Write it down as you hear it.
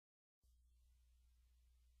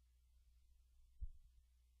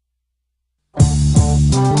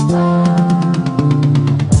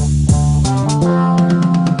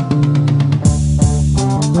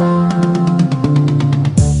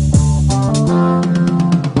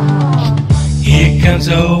Brown's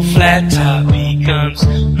old flat top becomes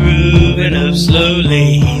grooving up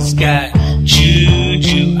slowly. He's got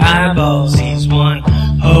juju eyeballs, he's one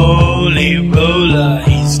holy roller.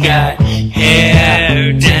 He's got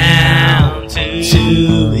hair down to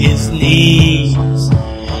his knees.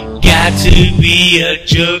 Got to be a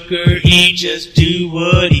joker, he just do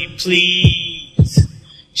what he please.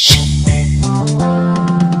 Shoot me,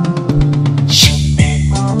 shoot me,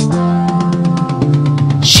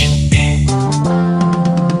 shoot me,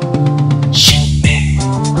 shoot me.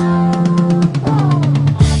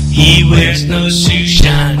 He wears no shoe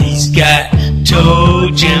shine, he's got toe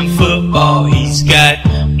jam football, he's got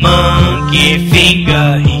monkey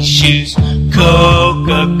finger, he shoots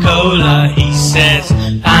Coca-Cola. He says,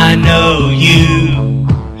 I know you,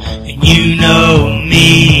 and you know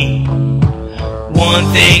me. One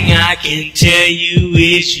thing I can tell you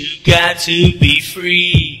is you got to be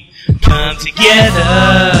free. Come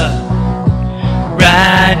together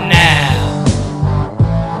right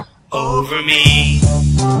now over me.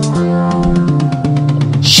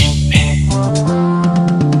 Shoot me,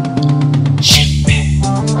 shoot me,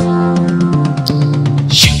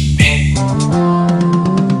 shoot me.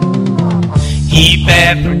 He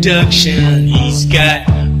bad production, he's got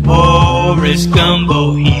Boris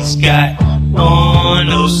Gumbo, he's got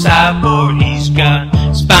mono cyborg, he's got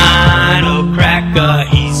spinal cracker,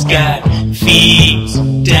 he's got feet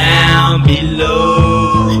down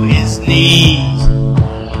below his knees.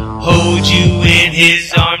 Hold you in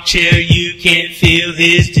his armchair, you can feel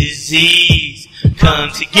his disease.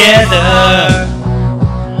 Come together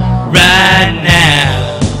right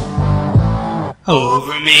now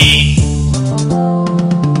over me.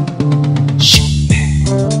 Shoot me.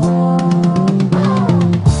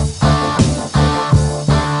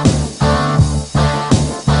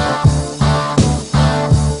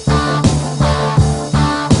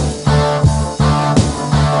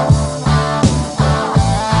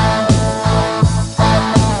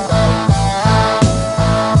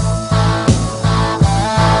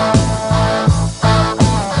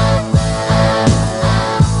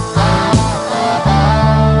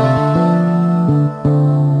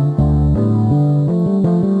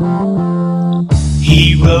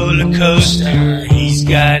 Roller coaster, he's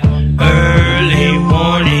got early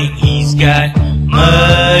warning, he's got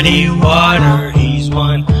muddy water, he's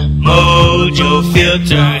one mojo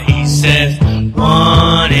filter. He says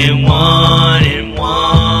 1 and 1 and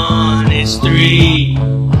 1 is 3.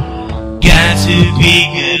 Got to be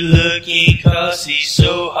good looking cause he's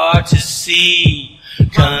so hard to see.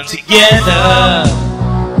 Come together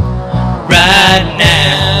right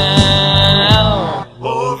now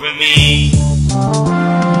over me.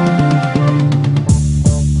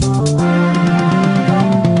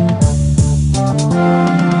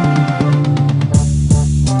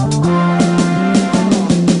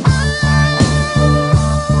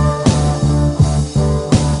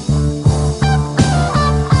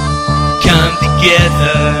 Come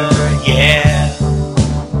together, yeah.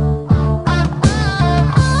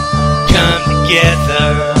 Come together,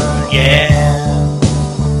 yeah.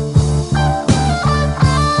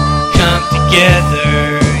 Come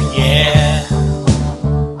together, yeah.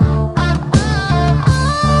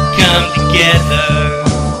 Come together.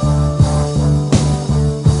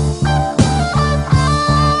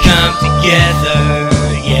 Come together.